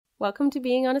Welcome to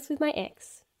Being Honest with My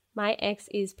Ex. My ex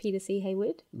is Peter C.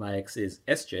 Hayward. My ex is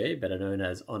SJ, better known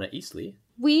as Honor Eastley.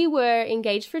 We were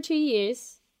engaged for 2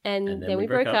 years, and then we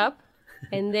broke up.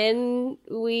 And then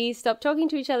we stopped talking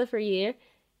to each other for a year,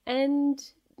 and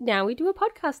now we do a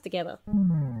podcast together.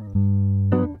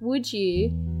 Would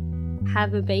you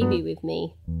have a baby with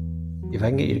me? If I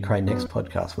can get you to cry next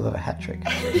podcast, we'll have a hat trick.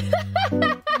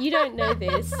 You don't know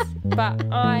this, but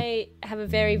I have a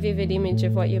very vivid image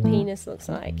of what your penis looks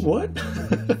like. What?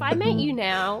 If I met you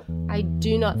now, I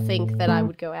do not think that I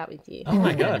would go out with you. Oh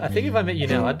my god, I think if I met you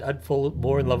now, I'd fall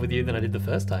more in love with you than I did the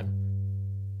first time.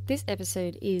 This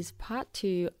episode is part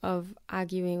 2 of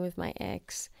Arguing with My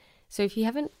Ex. So if you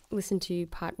haven't listened to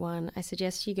part 1, I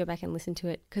suggest you go back and listen to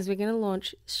it, because we're going to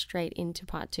launch straight into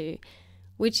part 2,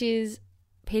 which is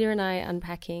Peter and I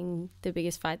unpacking the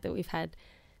biggest fight that we've had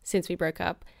since we broke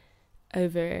up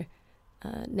over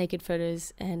naked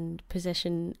photos and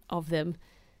possession of them.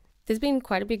 There's been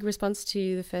quite a big response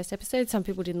to the first episode. Some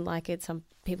people didn't like it, some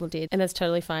people did, and that's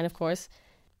totally fine, of course.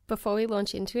 Before we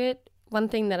launch into it, one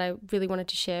thing that I really wanted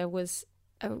to share was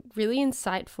a really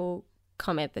insightful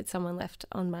comment that someone left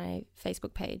on my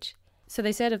Facebook page. So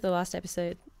they said of the last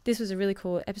episode, "This was a really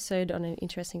cool episode on an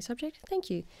interesting subject. Thank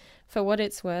you. For what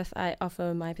it's worth, I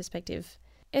offer my perspective.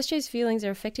 SJ's feelings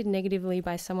are affected negatively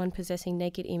by someone possessing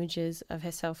naked images of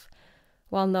herself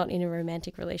while not in a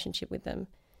romantic relationship with them.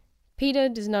 Peter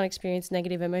does not experience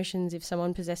negative emotions if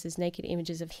someone possesses naked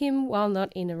images of him while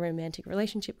not in a romantic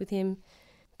relationship with him.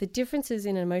 The differences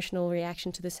in emotional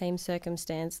reaction to the same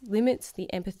circumstance limits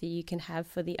the empathy you can have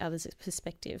for the other's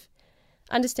perspective.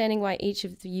 Understanding why each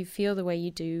of you feel the way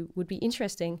you do would be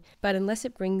interesting, but unless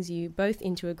it brings you both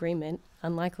into agreement,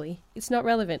 unlikely, it's not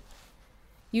relevant.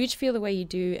 You each feel the way you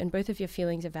do, and both of your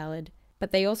feelings are valid,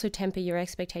 but they also temper your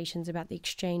expectations about the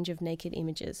exchange of naked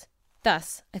images.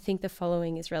 Thus, I think the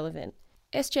following is relevant.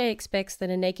 SJ expects that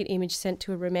a naked image sent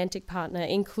to a romantic partner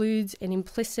includes an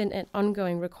implicit and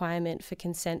ongoing requirement for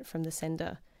consent from the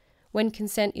sender. When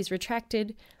consent is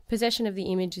retracted, possession of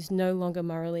the image is no longer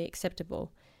morally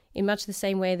acceptable, in much the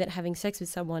same way that having sex with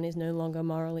someone is no longer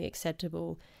morally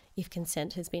acceptable if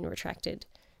consent has been retracted.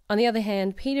 On the other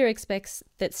hand, Peter expects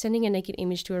that sending a naked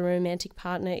image to a romantic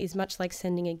partner is much like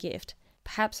sending a gift,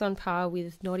 perhaps on par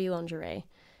with naughty lingerie,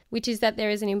 which is that there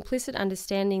is an implicit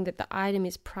understanding that the item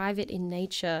is private in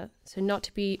nature, so not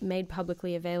to be made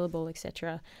publicly available,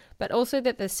 etc., but also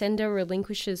that the sender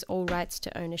relinquishes all rights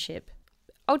to ownership.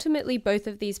 Ultimately, both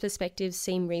of these perspectives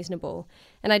seem reasonable,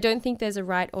 and I don't think there's a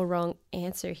right or wrong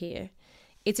answer here.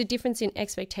 It's a difference in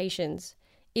expectations.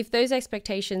 If those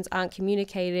expectations aren't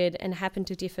communicated and happen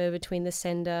to differ between the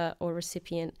sender or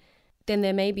recipient, then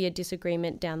there may be a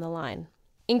disagreement down the line.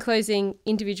 In closing,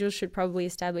 individuals should probably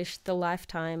establish the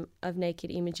lifetime of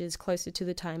naked images closer to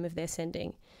the time of their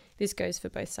sending. This goes for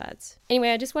both sides.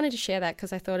 Anyway, I just wanted to share that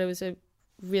because I thought it was a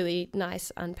really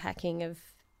nice unpacking of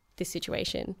this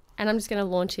situation. And I'm just going to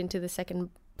launch into the second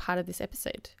part of this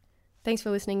episode. Thanks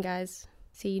for listening, guys.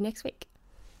 See you next week.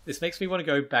 This makes me want to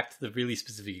go back to the really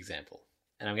specific example.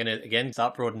 And I'm going to, again,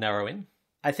 start broad and narrow in.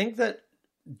 I think that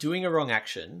doing a wrong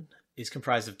action is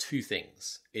comprised of two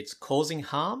things. It's causing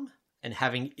harm and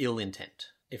having ill intent.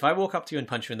 If I walk up to you and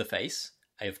punch you in the face,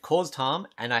 I have caused harm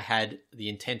and I had the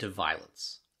intent of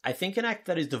violence. I think an act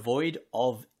that is devoid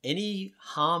of any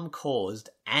harm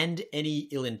caused and any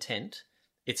ill intent,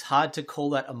 it's hard to call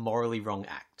that a morally wrong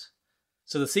act.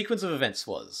 So the sequence of events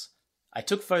was, I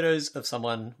took photos of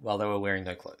someone while they were wearing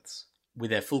no clothes,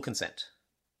 with their full consent.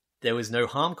 There was no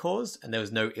harm caused and there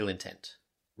was no ill intent.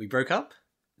 We broke up.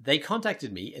 They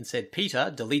contacted me and said,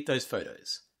 "Peter, delete those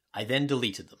photos." I then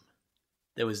deleted them.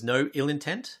 There was no ill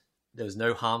intent. There was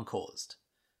no harm caused.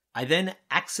 I then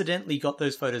accidentally got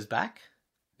those photos back.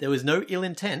 There was no ill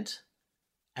intent.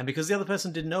 And because the other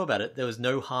person didn't know about it, there was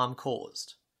no harm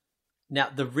caused. Now,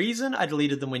 the reason I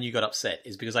deleted them when you got upset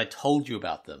is because I told you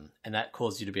about them and that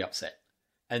caused you to be upset.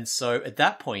 And so at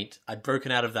that point, I'd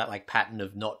broken out of that pattern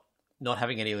of not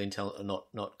having any ill intent or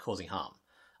not causing harm.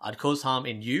 I'd caused harm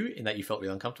in you in that you felt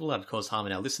really uncomfortable. I'd caused harm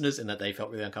in our listeners in that they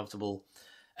felt really uncomfortable.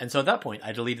 And so at that point,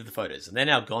 I deleted the photos. And they're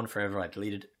now gone forever. I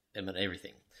deleted them and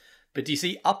everything. But do you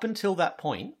see, up until that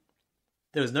point,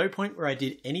 there was no point where I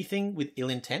did anything with ill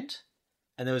intent.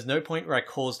 And there was no point where I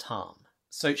caused harm.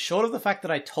 So short of the fact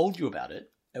that I told you about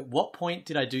it, at what point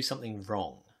did I do something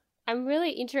wrong? I'm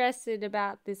really interested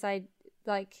about this,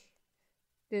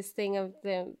 this thing of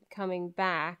them coming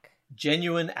back.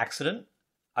 Genuine accident.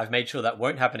 I've made sure that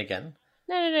won't happen again.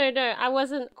 No. I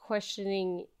wasn't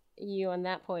questioning you on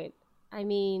that point. I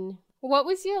mean, what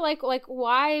was your,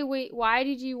 why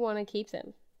did you want to keep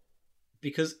them?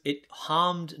 Because it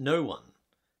harmed no one.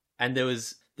 And there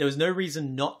was there was no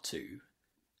reason not to,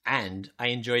 and I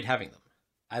enjoyed having them.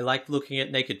 I liked looking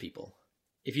at naked people.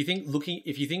 If you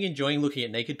think enjoying looking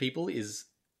at naked people is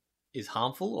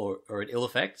harmful or an ill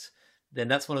effect, then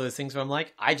that's one of those things where I'm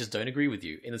like, I just don't agree with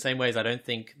you. In the same way as I don't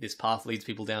think this path leads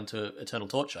people down to eternal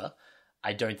torture,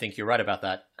 I don't think you're right about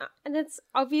that. And that's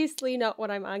obviously not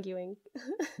what I'm arguing.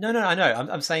 No, I know.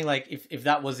 I'm saying, like, if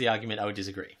that was the argument, I would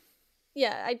disagree.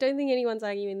 Yeah, I don't think anyone's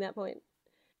arguing that point.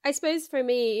 I suppose for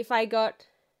me, if I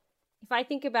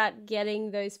think about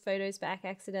getting those photos back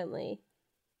accidentally,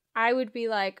 I would be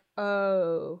like,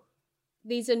 oh,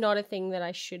 these are not a thing that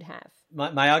I should have.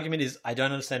 My argument is I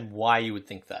don't understand why you would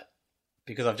think that.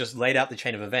 Because I've just laid out the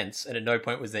chain of events, and at no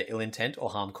point was there ill intent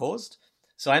or harm caused.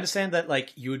 So I understand that,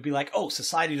 like, you would be like, oh,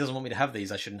 society doesn't want me to have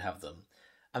these, I shouldn't have them.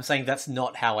 I'm saying that's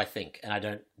not how I think, and I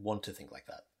don't want to think like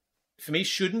that. For me,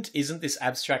 isn't this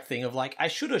abstract thing of, like, I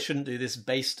should or shouldn't do this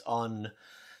based on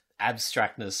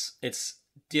abstractness. It's,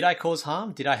 did I cause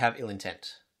harm? Did I have ill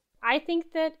intent? I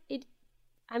think that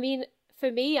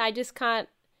for me, I just can't,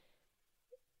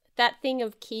 that thing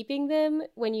of keeping them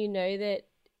when you know that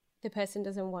the person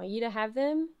doesn't want you to have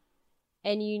them,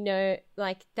 and you know,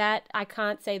 like, that, I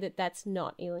can't say that that's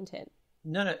not ill intent.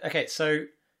 No, okay, so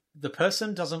the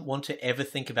person doesn't want to ever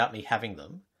think about me having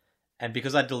them, and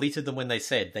because I deleted them when they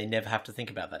said, they never have to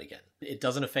think about that again. It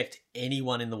doesn't affect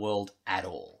anyone in the world at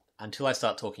all until I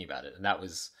start talking about it, and that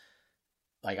was,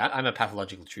 like, I'm a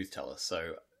pathological truth teller,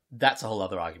 so that's a whole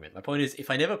other argument. My point is,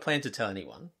 if I never plan to tell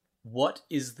anyone, what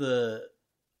is the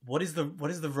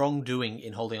wrongdoing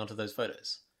in holding onto those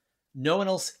photos? No one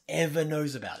else ever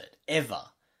knows about it. Ever.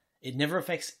 It never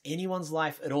affects anyone's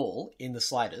life at all in the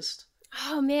slightest.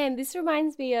 Oh man, this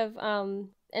reminds me of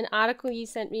an article you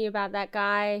sent me about that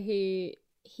guy who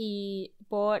he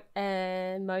bought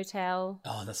a motel.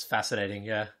 Oh, that's fascinating,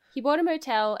 yeah. He bought a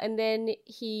motel and then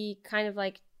he kind of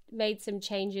like made some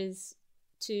changes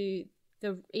to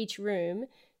each room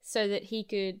so that he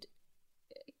could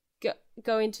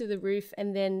go into the roof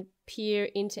and then peer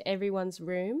into everyone's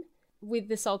room, with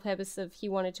the sole purpose of he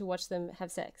wanted to watch them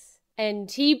have sex.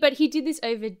 But he did this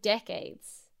over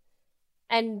decades.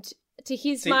 And to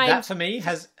his mind... that for me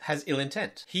has ill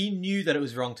intent. He knew that it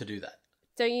was wrong to do that.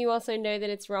 Don't you also know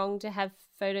that it's wrong to have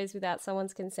photos without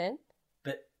someone's consent?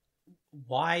 But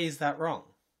why is that wrong?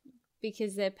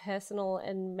 Because they're personal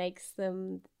and makes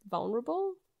them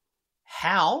vulnerable?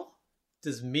 How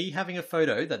does me having a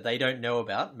photo that they don't know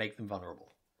about make them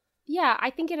vulnerable? Yeah, I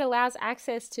think it allows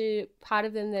access to part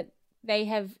of them that they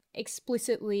have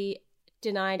explicitly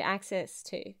denied access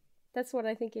to. That's what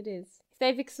I think it is. If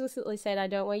they've explicitly said, I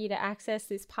don't want you to access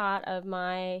this part of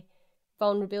my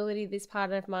vulnerability, this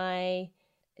part of my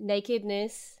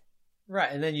nakedness.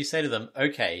 Right, and then you say to them,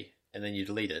 okay, and then you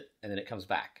delete it, and then it comes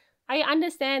back. I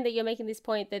understand that you're making this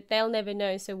point that they'll never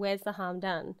know, so where's the harm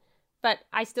done? But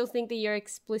I still think that you're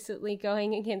explicitly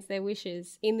going against their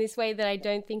wishes in this way that I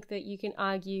don't think that you can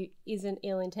argue isn't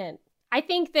ill intent. I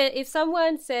think that if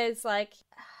someone says, like,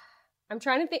 I'm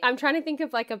trying to think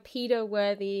of like a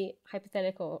Peter-worthy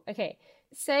hypothetical. Okay,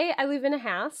 say I live in a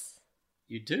house.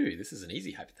 You do. This is an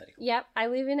easy hypothetical. Yep, I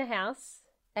live in a house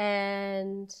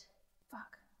and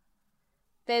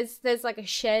there's like a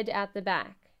shed out the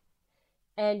back,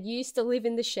 and you used to live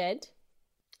in the shed.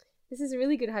 This is a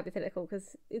really good hypothetical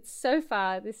because it's so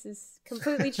far, this is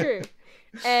completely true.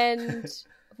 And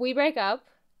we break up,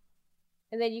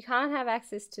 and then you can't have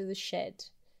access to the shed.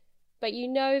 But you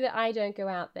know that I don't go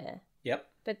out there. Yep.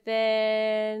 But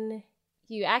then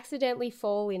you accidentally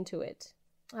fall into it.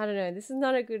 I don't know. This is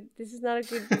not a good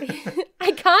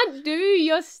I can't do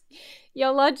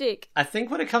your logic. I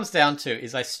think what it comes down to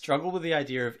is I struggle with the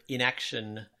idea of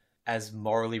inaction as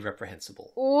morally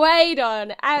reprehensible. Wait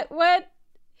on. What?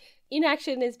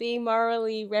 Inaction as being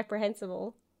morally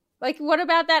reprehensible. Like, what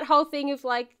about that whole thing of,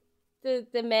 like, the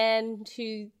man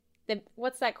who...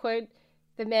 what's that quote?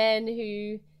 The man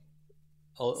who...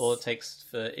 All it takes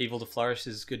for evil to flourish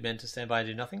is good men to stand by and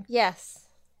do nothing? Yes.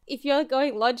 If you're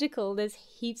going logical, there's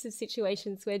heaps of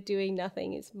situations where doing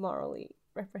nothing is morally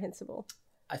reprehensible.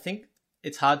 I think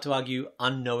it's hard to argue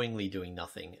unknowingly doing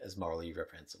nothing as morally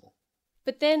reprehensible.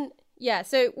 But then, yeah,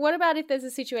 so what about if there's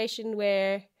a situation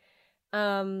where...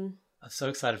 I'm so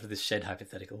excited for this shed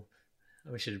hypothetical.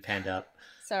 I wish it had panned out.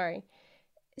 Sorry.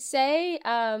 Say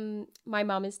my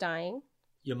mum is dying.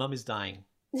 Your mum is dying.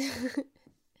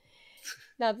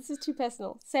 No, this is too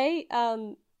personal. Say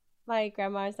my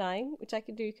grandma is dying, which I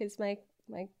could do because my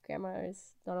grandma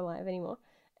is not alive anymore.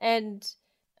 And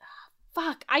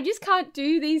fuck, I just can't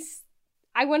do these.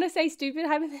 I want to say stupid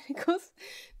hypotheticals,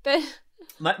 but...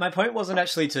 My point wasn't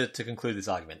actually to conclude this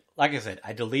argument. Like I said,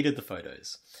 I deleted the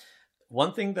photos.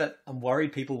 One thing that I'm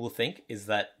worried people will think is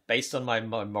that based on my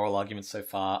moral arguments so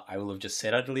far, I will have just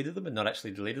said I deleted them and not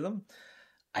actually deleted them.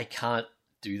 I can't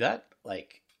do that.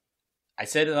 Like, I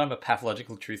said that I'm a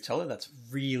pathological truth teller. That's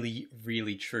really,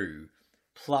 really true.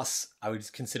 Plus, I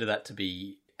would consider that to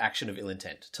be action of ill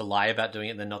intent. To lie about doing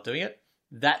it and then not doing it,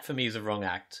 that for me is a wrong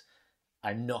act.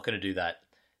 I'm not going to do that.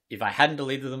 If I hadn't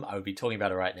deleted them, I would be talking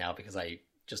about it right now because I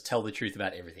just tell the truth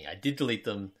about everything. I did delete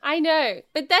them. I know,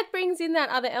 but that brings in that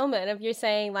other element of you're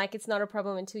saying, like, it's not a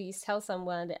problem until you tell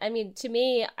someone. I mean, to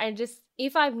me,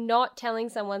 if I'm not telling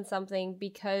someone something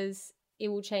because it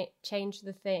will change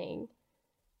the thing,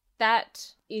 that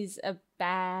is a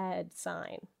bad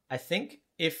sign. I think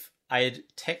if I had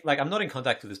I'm not in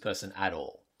contact with this person at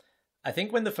all. I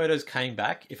think when the photos came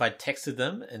back, if I'd texted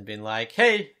them and been like,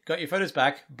 hey, got your photos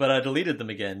back, but I deleted them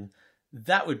again,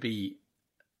 that would be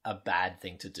a bad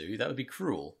thing to do. That would be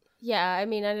cruel. Yeah, I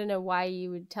mean, I don't know why you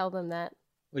would tell them that.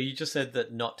 Well, you just said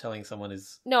that not telling someone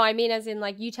is... No, I mean as in,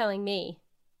 like, you telling me.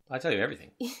 I tell you everything.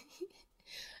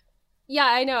 Yeah,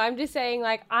 I know. I'm just saying,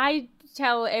 like, I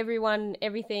tell everyone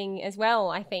everything as well,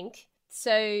 I think.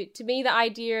 So, to me, the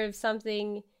idea of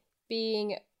something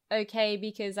being okay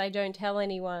because I don't tell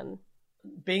anyone...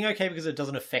 Being okay because it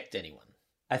doesn't affect anyone.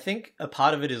 I think a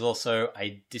part of it is also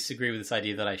I disagree with this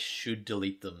idea that I should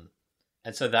delete them.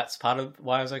 And so that's part of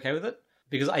why I was okay with it.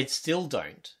 Because I still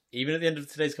don't, even at the end of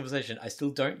today's conversation, I still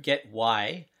don't get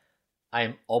why I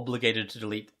am obligated to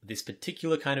delete this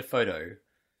particular kind of photo.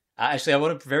 Actually, I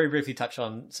want to very briefly touch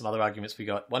on some other arguments we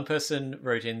got. One person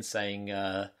wrote in saying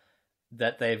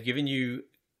that they've given you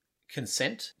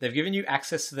consent. They've given you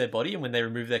access to their body, and when they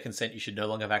remove their consent, you should no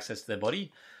longer have access to their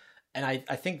body. And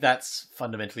I think that's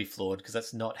fundamentally flawed, because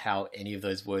that's not how any of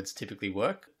those words typically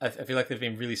work. I feel like they've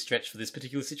been really stretched for this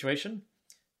particular situation,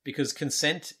 because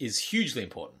consent is hugely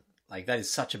important. Like, that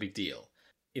is such a big deal.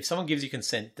 If someone gives you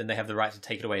consent, then they have the right to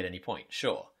take it away at any point,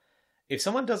 sure. If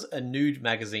someone does a nude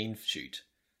magazine shoot,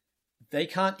 they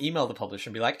can't email the publisher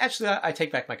and be like, actually, I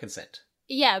take back my consent.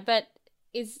 Yeah, but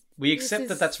we accept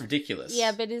that that's ridiculous.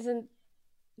 Yeah, but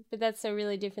that's a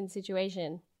really different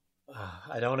situation.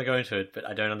 I don't want to go into it, but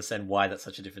I don't understand why that's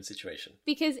such a different situation.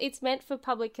 Because it's meant for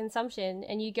public consumption,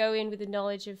 and you go in with the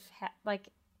knowledge of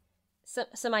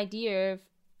some idea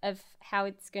of how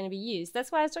it's going to be used. That's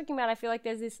what I was talking about. I feel like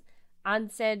there's this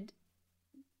unsaid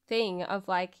thing of,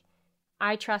 like,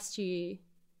 I trust you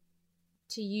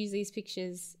to use these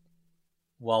pictures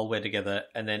while we're together,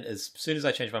 and then as soon as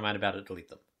I change my mind about it, delete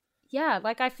them. Yeah,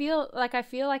 I feel like it's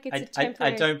a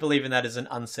temporary... I don't believe in that as an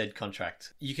unsaid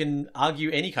contract. You can argue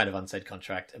any kind of unsaid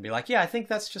contract and be like, yeah, I think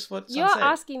that's just what's You're unsaid.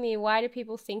 asking me, why do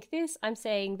people think this? I'm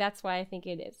saying that's why I think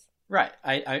it is. Right.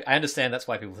 I understand that's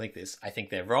why people think this. I think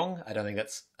they're wrong. I don't think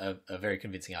that's a very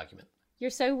convincing argument. You're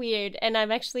so weird, and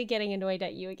I'm actually getting annoyed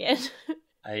at you again.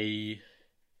 I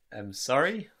am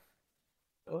sorry.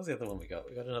 What was the other one we got?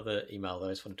 We got another email that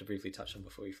I just wanted to briefly touch on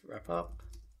before we wrap up.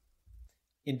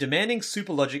 In demanding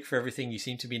super logic for everything, you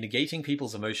seem to be negating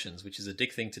people's emotions, which is a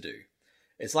dick thing to do.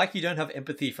 It's like you don't have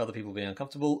empathy for other people being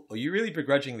uncomfortable, or you really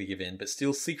begrudgingly give in, but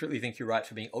still secretly think you're right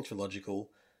for being ultra-logical.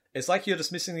 It's like you're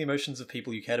dismissing the emotions of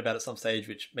people you cared about at some stage,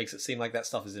 which makes it seem like that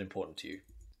stuff isn't important to you.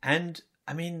 And,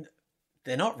 I mean,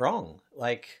 they're not wrong.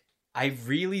 Like, I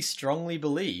really strongly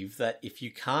believe that if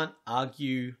you can't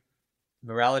argue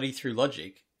morality through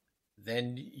logic,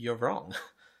 then you're wrong.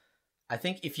 I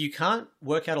think if you can't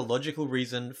work out a logical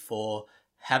reason for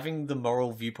having the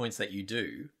moral viewpoints that you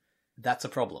do, that's a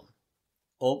problem.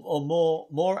 Or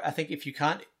more, I think if you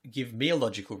can't give me a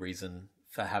logical reason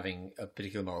for having a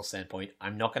particular moral standpoint,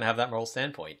 I'm not going to have that moral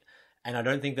standpoint. And I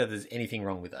don't think that there's anything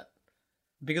wrong with that.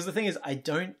 Because the thing is, I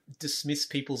don't dismiss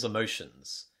people's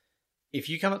emotions. If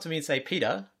you come up to me and say,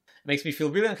 Peter, it makes me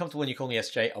feel really uncomfortable when you call me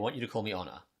SJ, I want you to call me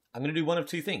Honor. I'm going to do one of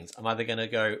two things. I'm either going to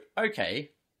go,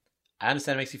 okay, I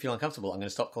understand it makes you feel uncomfortable, I'm going to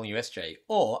stop calling you SJ,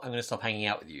 or I'm going to stop hanging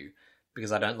out with you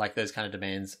because I don't like those kind of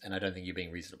demands and I don't think you're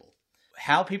being reasonable.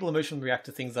 How people emotionally react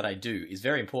to things that I do is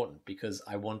very important because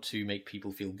I want to make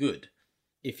people feel good.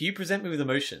 If you present me with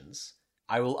emotions,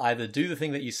 I will either do the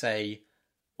thing that you say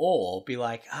or be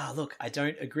like, look, I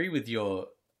don't agree with your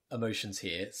emotions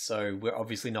here, so we're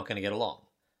obviously not going to get along.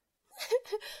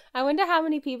 I wonder how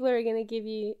many people are going to give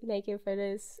you naked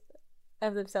photos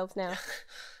of themselves now.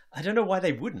 I don't know why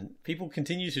they wouldn't. People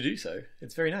continue to do so.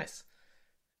 It's very nice.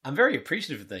 I'm very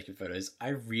appreciative of naked photos. I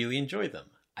really enjoy them.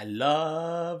 I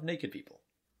love naked people.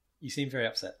 You seem very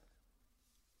upset.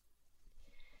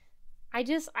 I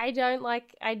really don't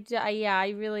like, I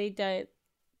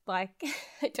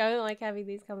don't like having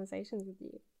these conversations with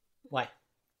you. Why?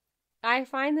 I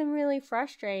find them really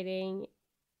frustrating,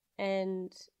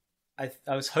 and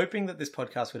I was hoping that this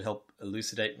podcast would help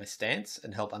elucidate my stance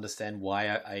and help understand why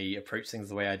I approach things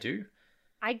the way I do.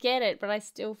 I get it, but I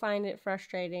still find it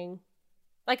frustrating.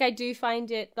 Like, I do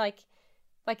find it, like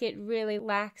it really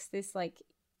lacks this, like,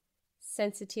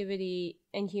 sensitivity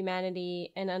and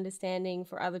humanity and understanding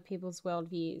for other people's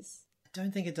worldviews. I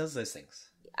don't think it does those things.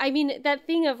 I mean, that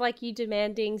thing of, like, you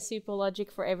demanding super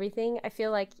logic for everything, I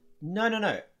feel like...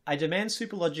 No. I demand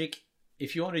super logic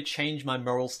if you want to change my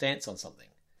moral stance on something.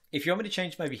 If you want me to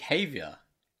change my behavior,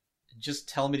 just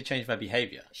tell me to change my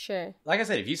behavior. Sure. Like I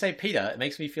said, if you say, Peter, it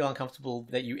makes me feel uncomfortable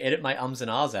that you edit my ums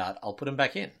and ahs out, I'll put them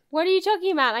back in. What are you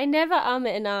talking about? I never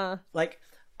and ah. Like,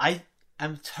 I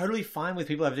am totally fine with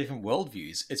people who have different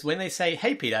worldviews. It's when they say,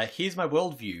 hey, Peter, here's my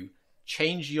worldview.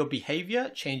 Change your behavior,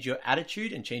 change your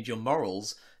attitude, and change your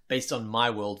morals based on my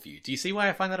worldview. Do you see why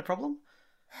I find that a problem?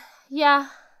 Yeah.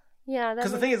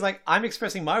 Because the thing is, like, I'm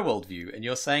expressing my worldview, and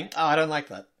you're saying, oh, I don't like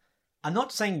that. I'm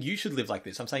not saying you should live like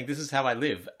this. I'm saying this is how I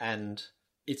live, and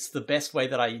it's the best way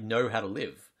that I know how to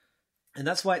live. And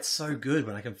that's why it's so good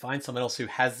when I can find someone else who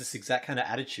has this exact kind of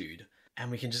attitude,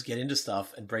 and we can just get into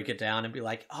stuff and break it down and be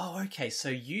like, oh, okay, so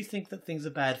you think that things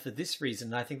are bad for this reason,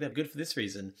 and I think they're good for this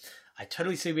reason. I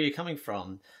totally see where you're coming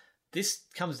from. This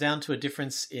comes down to a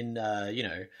difference in,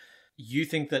 you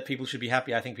think that people should be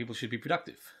happy, I think people should be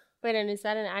productive. Wait, and is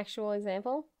that an actual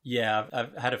example? Yeah,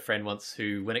 I've had a friend once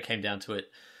who, when it came down to it,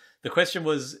 the question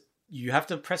was, you have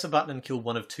to press a button and kill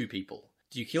one of two people.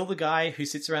 Do you kill the guy who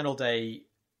sits around all day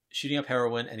shooting up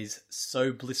heroin and is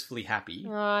so blissfully happy?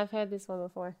 Oh, I've heard this one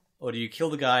before. Or do you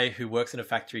kill the guy who works in a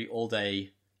factory all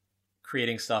day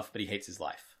creating stuff but he hates his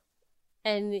life?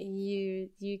 And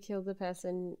you kill the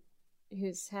person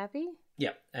who's happy?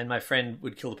 Yeah, and my friend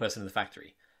would kill the person in the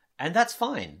factory. And that's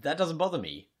fine. That doesn't bother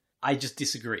me. I just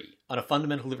disagree. On a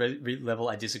fundamental level,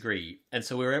 I disagree. And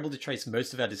so we were able to trace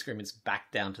most of our disagreements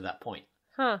back down to that point.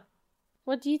 Huh.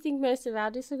 What do you think most of our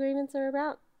disagreements are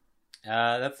about?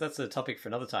 That's a topic for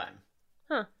another time.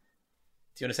 Huh.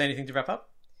 Do you want to say anything to wrap up?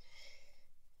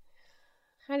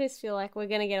 I just feel like we're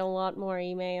going to get a lot more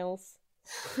emails.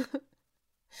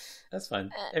 That's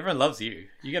fine. Everyone loves you.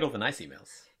 You get all the nice emails.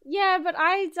 Yeah, but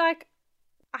I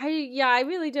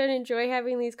really don't enjoy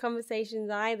having these conversations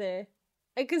either.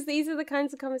 Because these are the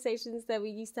kinds of conversations that we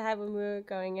used to have when we were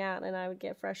going out, and I would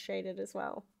get frustrated as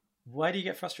well. Why do you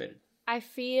get frustrated? I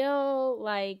feel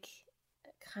like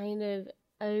kind of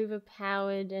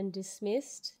overpowered and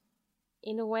dismissed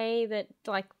in a way that,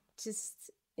 like,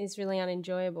 just is really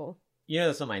unenjoyable. You know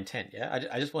that's not my intent, yeah?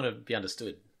 I just want to be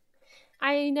understood.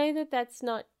 I know that that's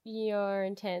not your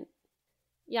intent.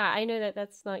 Yeah, I know that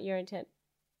that's not your intent.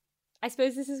 I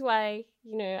suppose this is why,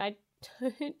 I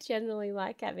don't generally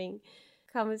like having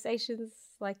conversations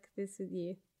like this with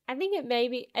you. I think it may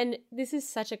be, and this is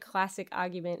such a classic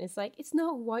argument, it's like, it's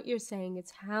not what you're saying,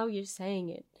 it's how you're saying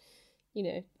it.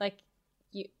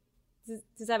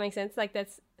 Does that make sense? Like,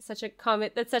 that's such a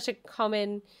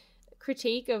common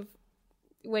critique of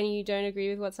when you don't agree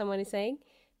with what someone is saying.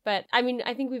 But I mean,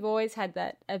 I think we've always had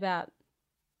that about,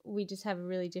 we just have a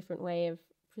really different way of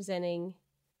presenting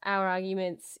our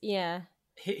arguments. Yeah.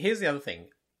 Here's the other thing.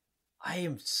 I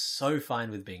am so fine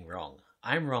with being wrong.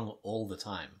 I'm wrong all the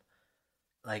time.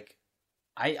 Like,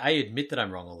 I admit that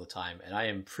I'm wrong all the time, and I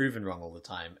am proven wrong all the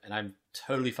time, and I'm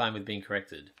totally fine with being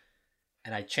corrected.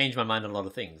 And I change my mind on a lot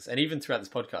of things. And even throughout this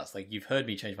podcast, like, you've heard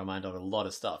me change my mind on a lot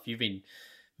of stuff. You've been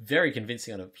very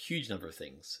convincing on a huge number of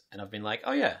things. And I've been like,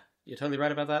 oh yeah, you're totally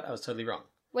right about that. I was totally wrong.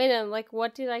 Wait,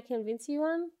 what did I convince you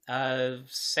on?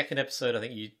 Second episode, I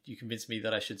think you convinced me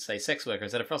that I should say sex worker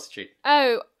instead of prostitute.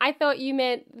 Oh, I thought you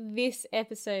meant this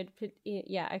episode.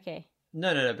 Yeah, okay.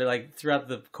 No, but like throughout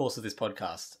the course of this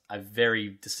podcast, I've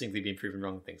very distinctly been proven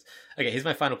wrong with things. Okay, here's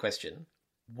my final question.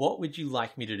 What would you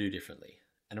like me to do differently?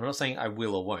 And I'm not saying I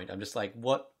will or won't. I'm just like,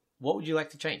 what would you like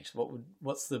to change?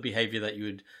 What's the behavior that you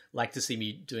would like to see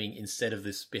me doing instead of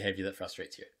this behavior that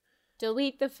frustrates you?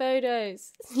 Delete the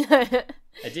photos.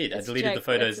 I did. I deleted the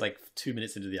photos like 2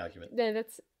 minutes into the argument. No,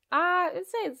 let's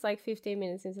say it's like 15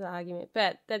 minutes into the argument,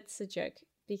 but that's a joke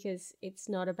because it's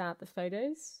not about the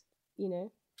photos,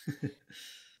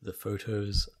 The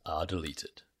photos are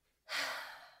deleted.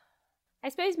 I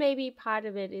suppose maybe part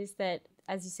of it is that,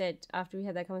 as you said, after we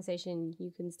had that conversation,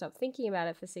 you can stop thinking about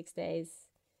it for 6 days.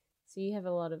 So you have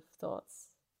a lot of thoughts.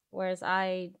 Whereas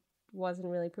I wasn't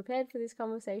really prepared for this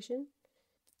conversation.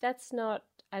 That's not,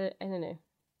 I don't know.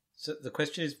 So the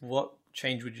question is, what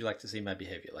change would you like to see in my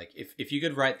behavior? Like, if you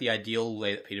could write the ideal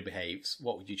way that Peter behaves,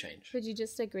 what would you change? Would you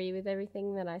just agree with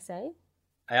everything that I say?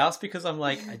 I ask because I'm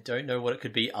like, I don't know what it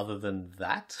could be other than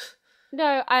that.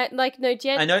 No, I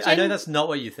know that's not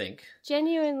what you think.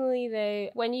 Genuinely though,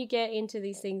 when you get into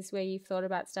these things where you've thought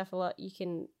about stuff a lot, you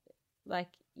can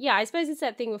I suppose it's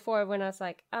that thing before when I was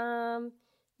like,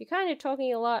 you're kind of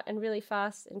talking a lot and really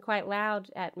fast and quite loud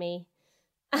at me.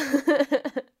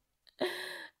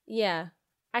 Yeah.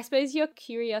 I suppose your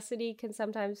curiosity can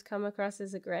sometimes come across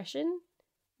as aggression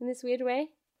in this weird way.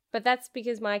 But that's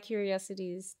because my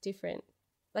curiosity is different.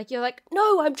 Like, you're like,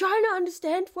 no, I'm trying to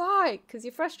understand why, because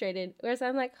you're frustrated. Whereas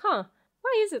I'm like, why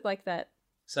is it like that?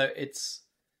 So it's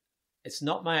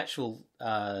not my actual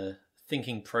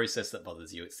thinking process that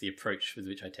bothers you. It's the approach with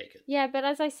which I take it. Yeah, but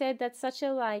as I said, that's such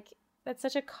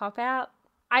a cop-out.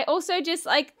 I also just,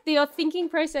 your thinking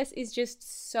process is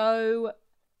just so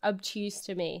obtuse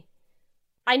to me.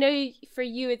 I know for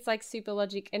you it's super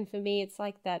logic, and for me it's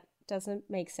that doesn't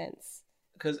make sense.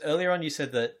 Because earlier on you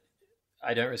said that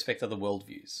I don't respect other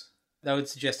worldviews. That would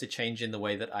suggest a change in the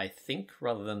way that I think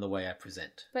rather than the way I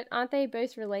present. But aren't they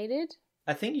both related?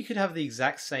 I think you could have the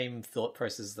exact same thought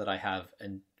process that I have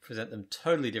and present them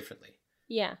totally differently.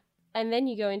 Yeah. And then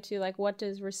you go into, what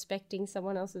does respecting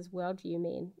someone else's worldview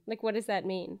mean? What does that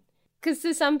mean? Because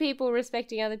to some people,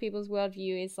 respecting other people's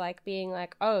worldview is being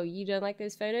oh, you don't like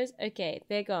those photos? Okay,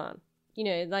 they're gone.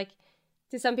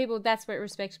 To some people, that's what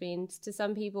respect means. To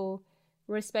some people,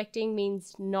 respecting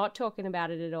means not talking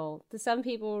about it at all. To some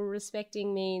people,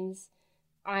 respecting means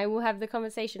I will have the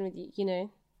conversation with you,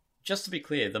 Just to be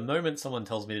clear, the moment someone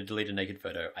tells me to delete a naked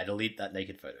photo, I delete that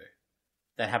naked photo.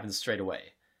 That happens straight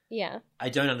away. Yeah. I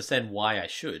don't understand why I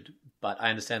should, but I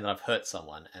understand that I've hurt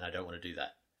someone and I don't want to do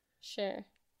that. Sure.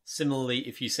 Similarly,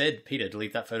 if you said, Peter,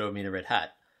 delete that photo of me in a red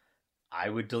hat, I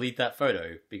would delete that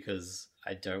photo because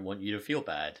I don't want you to feel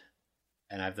bad.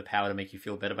 And I have the power to make you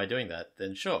feel better by doing that,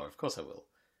 then sure, of course I will.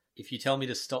 If you tell me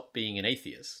to stop being an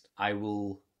atheist, I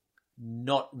will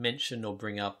not mention or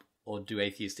bring up or do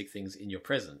atheistic things in your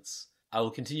presence. I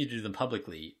will continue to do them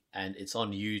publicly, and it's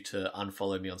on you to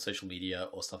unfollow me on social media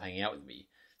or stop hanging out with me,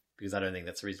 because I don't think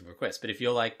that's a reasonable request. But if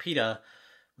you're like, Peter,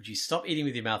 would you stop eating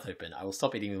with your mouth open? I will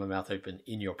stop eating with my mouth open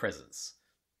in your presence.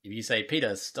 If you say,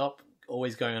 Peter, stop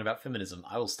always going on about feminism,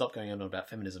 I will stop going on about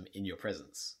feminism in your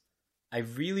presence. I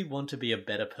really want to be a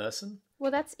better person.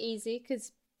 Well, that's easy,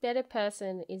 because better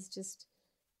person is just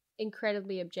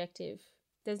incredibly objective.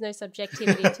 There's no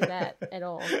subjectivity to that at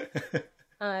all.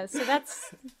 So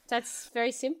that's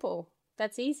very simple.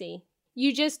 That's easy.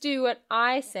 You just do what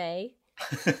I say.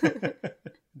 Do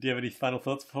you have any final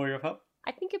thoughts before we wrap up?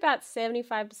 I think about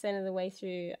 75% of the way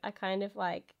through, I kind of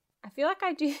I feel like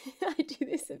I do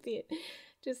this a bit,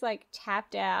 just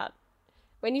tapped out.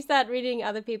 When you start reading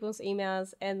other people's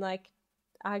emails and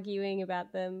arguing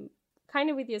about them, kind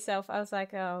of with yourself, I was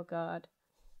like, oh God,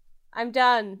 I'm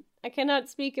done. I cannot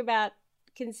speak about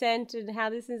consent and how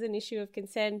this is an issue of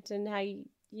consent and how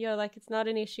you're it's not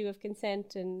an issue of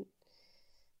consent, and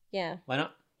yeah. Why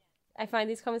not? I find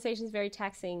these conversations very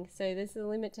taxing, so there's a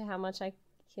limit to how much I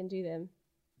can do them.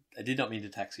 I did not mean to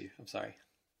tax you. I'm sorry.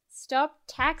 Stop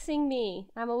taxing me.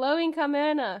 I'm a low-income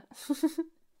earner.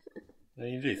 What do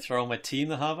you do? Throw all my tea in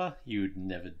the harbour? You would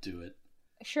never do it.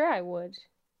 Sure I would.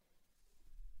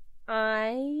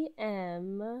 I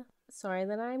am sorry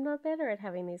that I'm not better at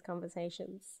having these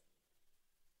conversations.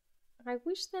 I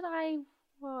wish that I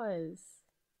was.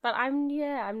 But I'm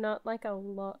not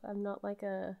I'm not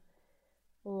a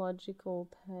logical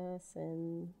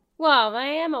person. Well, I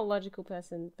am a logical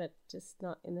person, but just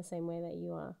not in the same way that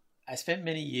you are. I spent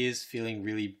many years feeling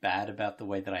really bad about the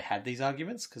way that I had these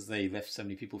arguments because they left so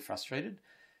many people frustrated.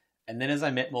 And then as I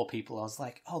met more people, I was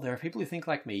like, oh, there are people who think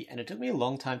like me. And it took me a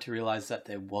long time to realize that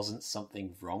there wasn't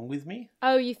something wrong with me.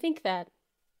 Oh, you think that?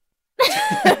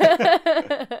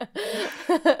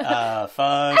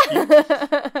 Fuck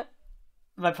you.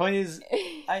 My point is,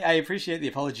 I appreciate the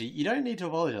apology. You don't need to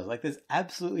apologize. There's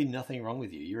absolutely nothing wrong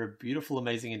with you. You're a beautiful,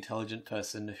 amazing, intelligent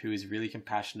person who is really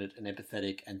compassionate and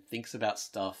empathetic and thinks about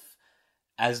stuff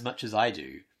as much as I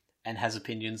do and has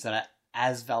opinions that are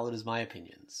as valid as my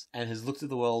opinions and has looked at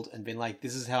the world and been like,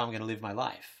 this is how I'm going to live my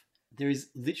life. There is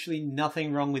literally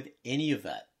nothing wrong with any of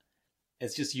that.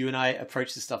 It's just you and I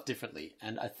approach this stuff differently.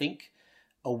 And I think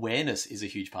awareness is a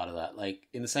huge part of that.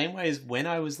 In the same way as when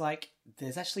I was like,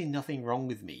 there's actually nothing wrong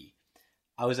with me,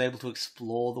 I was able to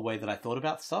explore the way that I thought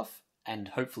about stuff and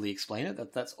hopefully explain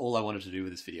it. That's all I wanted to do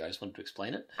with this video. I just wanted to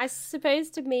explain it. I suppose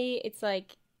to me, it's I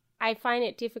find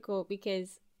it difficult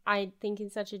because I think in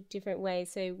such a different way.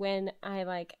 So when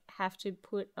I have to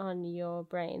put on your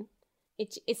brain,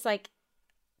 it's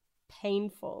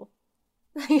painful.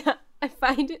 I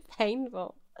find it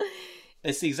painful.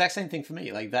 It's the exact same thing for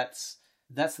me. That's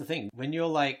the thing. When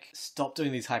you're stop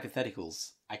doing these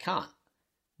hypotheticals, I can't.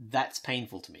 That's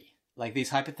painful to me. Like,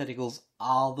 these hypotheticals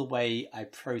are the way I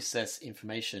process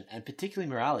information, and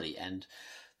particularly morality. And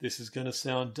this is going to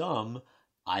sound dumb.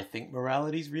 I think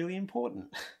morality is really important.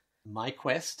 My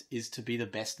quest is to be the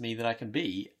best me that I can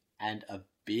be, and a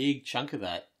big chunk of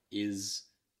that is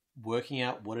working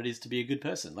out what it is to be a good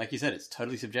person. Like you said, it's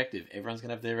totally subjective. Everyone's going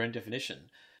to have their own definition.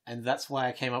 And that's why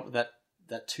I came up with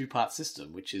that two-part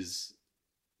system, which is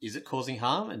it causing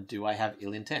harm, and do I have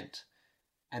ill intent?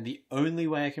 And the only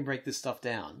way I can break this stuff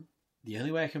down, the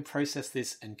only way I can process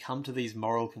this and come to these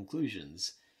moral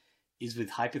conclusions, is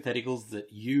with hypotheticals that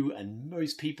you and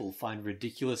most people find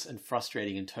ridiculous and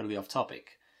frustrating and totally off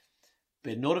topic.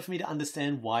 But in order for me to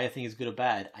understand why a thing is good or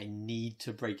bad, I need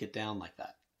to break it down like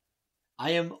that.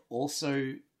 I am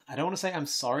also, I don't want to say I'm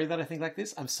sorry that I think like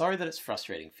this. I'm sorry that it's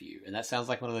frustrating for you. And that sounds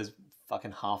like one of those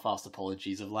fucking half-assed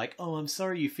apologies of like, oh, I'm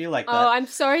sorry you feel like that. Oh, I'm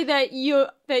sorry that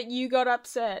you got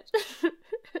upset.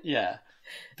 Yeah.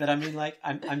 But I mean, like,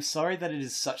 I'm sorry that it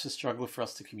is such a struggle for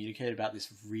us to communicate about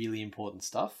this really important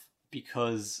stuff,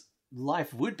 because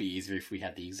life would be easier if we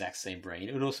had the exact same brain.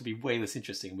 It would also be way less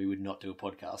interesting. We would not do a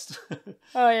podcast.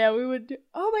 Oh, yeah, we would.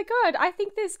 Oh, my God. I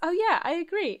think this. Oh, yeah, I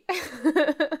agree.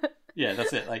 Yeah,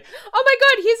 that's it. Like, oh, my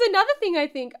God. Here's another thing I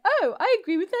think. Oh, I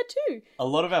agree with that, too. a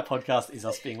lot of our podcast is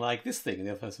us being like this thing, and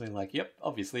the other person being like, yep,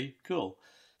 obviously, cool.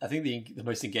 I think the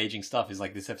most engaging stuff is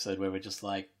like this episode where we're just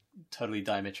like totally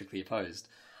diametrically opposed.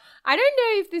 I don't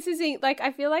know if this is, like,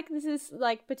 I feel like this is,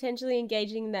 like, potentially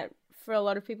engaging that for a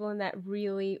lot of people in that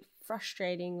really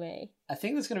frustrating way. I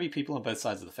think there's going to be people on both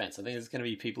sides of the fence. I think there's going to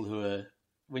be people who are,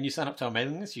 when you sign up to our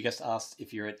mailing list, you get asked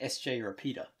if you're an SJ or a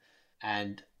Peter.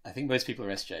 And I think most people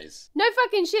are SJs. No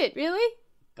fucking shit, really?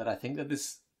 But I think that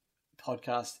this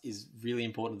podcast is really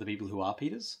important to the people who are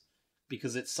Peters,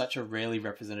 because it's such a rarely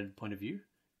represented point of view.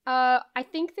 I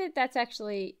think that's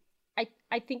actually,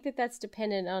 I think that's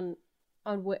dependent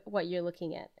on what you're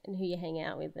looking at and who you hang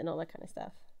out with and all that kind of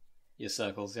stuff. Your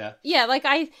circles, yeah. Yeah, like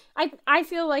I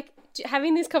feel like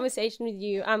having this conversation with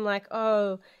you, I'm like,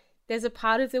 oh, there's a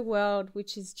part of the world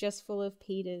which is just full of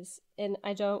Peters, and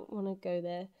I don't want to go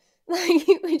there. Like,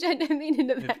 which I don't mean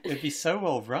in a bad. It'd be so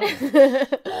well run.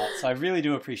 So I really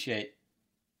do appreciate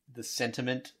the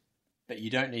sentiment, but you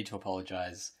don't need to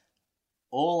apologize.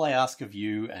 All I ask of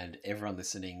you and everyone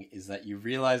listening is that you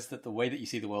realize that the way that you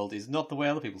see the world is not the way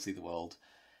other people see the world.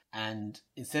 And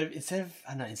instead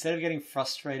of getting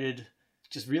frustrated,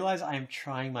 just realize I am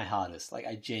trying my hardest. Like,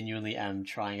 I genuinely am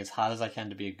trying as hard as I can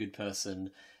to be a good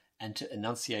person and to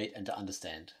enunciate and to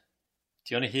understand.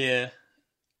 Do you want to hear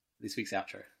this week's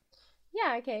outro?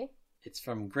 Yeah, okay. It's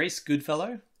from Grace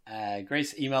Goodfellow.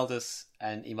 Grace emailed us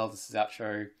this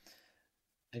outro.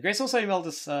 And Grace also emailed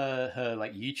us her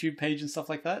like YouTube page and stuff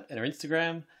like that, and her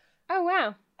Instagram. Oh,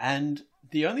 wow. And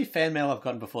the only fan mail I've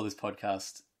gotten before this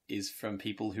podcast is from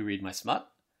people who read my smut.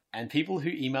 And people who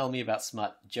email me about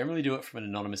smut generally do it from an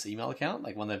anonymous email account,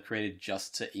 like one they've created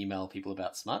just to email people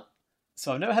about smut.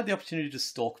 So I've never had the opportunity to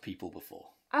stalk people before.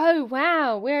 Oh,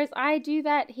 wow. Whereas I do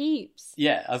that heaps.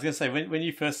 Yeah, I was going to say, when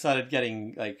you first started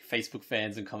getting like Facebook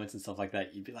fans and comments and stuff like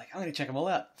that, you'd be like, I'm going to check them all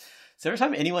out. So every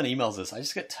time anyone emails us, I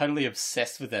just get totally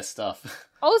obsessed with their stuff.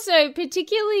 Also,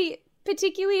 particularly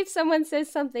if someone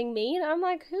says something mean, I'm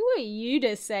like, who are you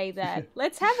to say that?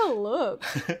 Let's have a look.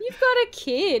 You've got a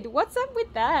kid. What's up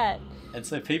with that? And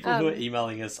so people who are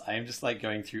emailing us, I am just like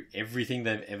going through everything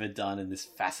they've ever done in this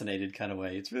fascinated kind of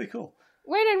way. It's really cool.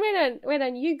 Wait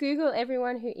on. You Google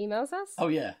everyone who emails us? Oh,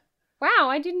 yeah. Wow,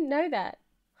 I didn't know that.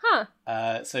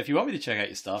 Huh. So if you want me to check out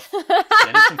your stuff,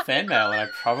 send us some fan mail, and I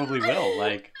probably will.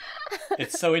 Like,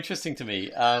 it's so interesting to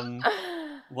me.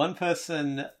 One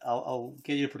person, I'll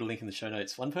get you to put a link in the show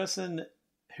notes. One person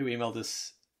who emailed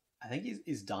us, I think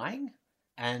is dying,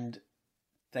 and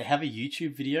they have a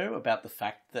YouTube video about the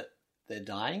fact that they're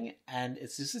dying, and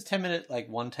it's just this 10-minute, like,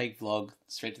 one-take vlog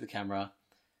straight to the camera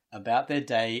about their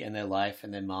day and their life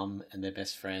and their mum and their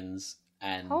best friends.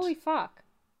 And holy fuck.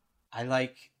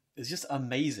 It's just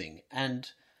amazing.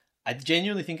 And I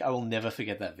genuinely think I will never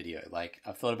forget that video. Like,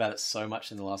 I've thought about it so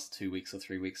much in the last 2 weeks or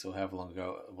 3 weeks or however long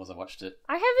ago it was I watched it.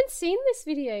 I haven't seen this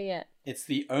video yet. It's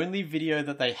the only video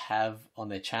that they have on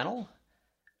their channel,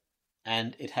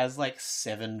 and it has like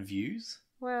 7 views.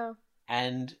 Wow.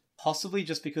 And possibly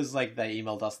just because like they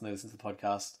emailed us and they listened to the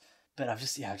podcast, but I've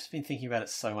just been thinking about it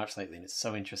so much lately, and it's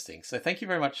so interesting. So thank you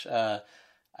very much. I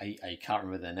can't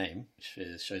remember their name,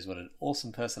 which shows what an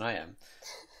awesome person I am.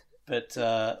 But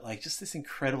like, just this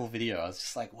incredible video. I was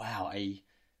just like, wow,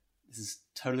 this is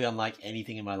totally unlike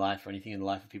anything in my life or anything in the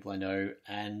life of people I know,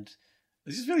 and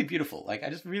it's just really beautiful. Like,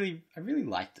 I really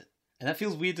liked it. And that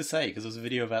feels weird to say, because it was a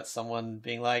video about someone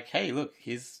being like, hey, look,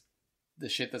 here's the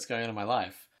shit that's going on in my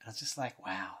life. And I was just like,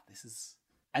 wow, this is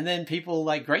And then people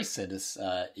like Grace send us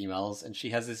emails, and she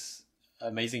has this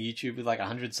amazing YouTube with like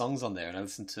 100 songs on there, and I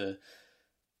listen to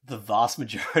the vast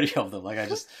majority of them. Like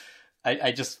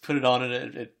I just put it on,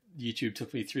 and YouTube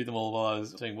took me through them all while I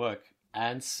was doing work.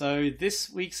 And so this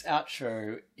week's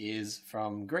outro is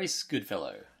from Grace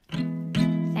Goodfellow.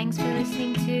 Thanks for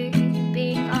listening to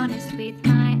Being Honest with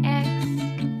My Ex.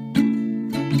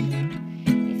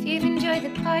 If you've enjoyed the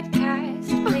podcast,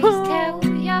 please tell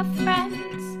your friends.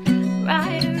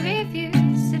 Write a review,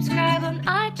 subscribe on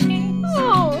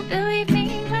iTunes. Believe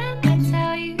me when I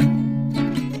tell you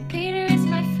that Peter is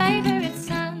my favourite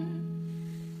son.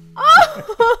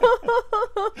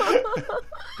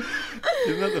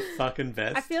 Isn't that the fucking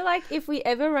best? I feel like if we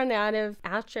ever run out of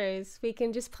outros, we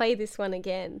can just play this one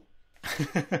again.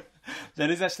 That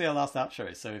is actually our last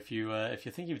outro. So if you're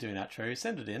thinking of doing an outro,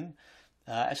 send it in.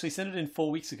 Actually, send it in 4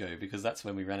 weeks ago, because that's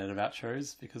when we ran out of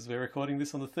outros, because we're recording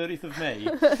this on the 30th of May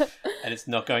and it's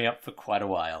not going up for quite a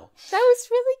while. That was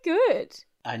really good.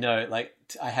 I know, like,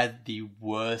 I had the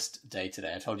worst day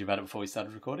today. I told you about it before we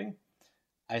started recording.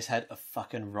 I just had a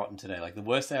fucking rotten today. Like, the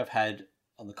worst day I've had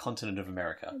on the continent of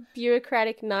America.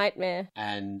 Bureaucratic nightmare.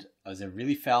 And I was in a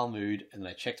really foul mood, and then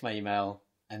I checked my email,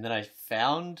 and then I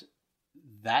found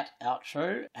that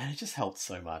outro, and it just helped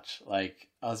so much. Like,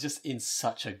 I was just in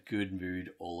such a good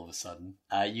mood all of a sudden.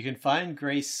 You can find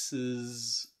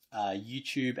Grace's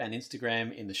YouTube and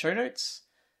Instagram in the show notes.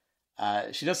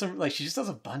 She does she just does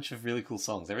a bunch of really cool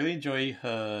songs. I really enjoy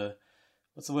her,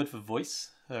 what's the word for voice?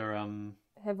 Her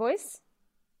voice?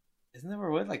 Isn't there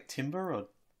a word like timbre or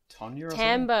Tonya or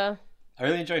Timbre. something? I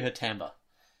really enjoy her timbre.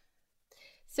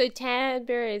 So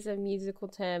timbre is a musical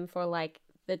term for like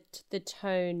the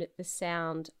tone, the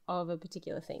sound of a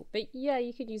particular thing. But yeah,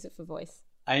 you could use it for voice.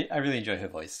 I really enjoy her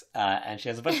voice. And she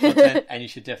has a bunch of content, and you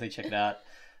should definitely check it out.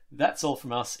 That's all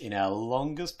from us in our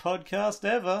longest podcast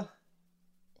ever.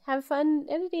 Have fun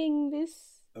editing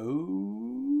this.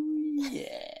 Oh,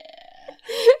 yeah.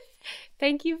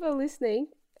 Thank you for listening.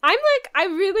 I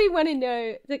really want to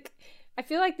know, like, I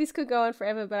feel like this could go on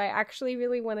forever, but I actually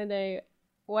really want to know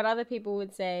what other people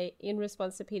would say in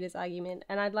response to Peter's argument.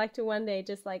 And I'd like to one day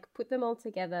just like put them all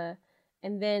together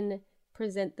and then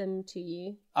present them to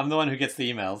you. I'm the one who gets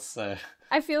the emails, so...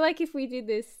 I feel like if we did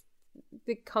this,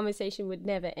 the conversation would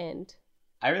never end.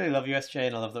 I really love you, SJ,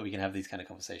 and I love that we can have these kind of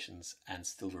conversations and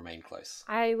still remain close.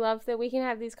 I love that we can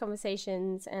have these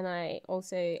conversations, and I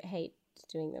also hate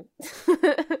doing them.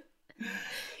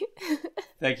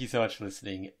 Thank you so much for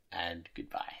listening, and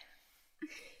goodbye.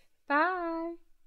 Bye.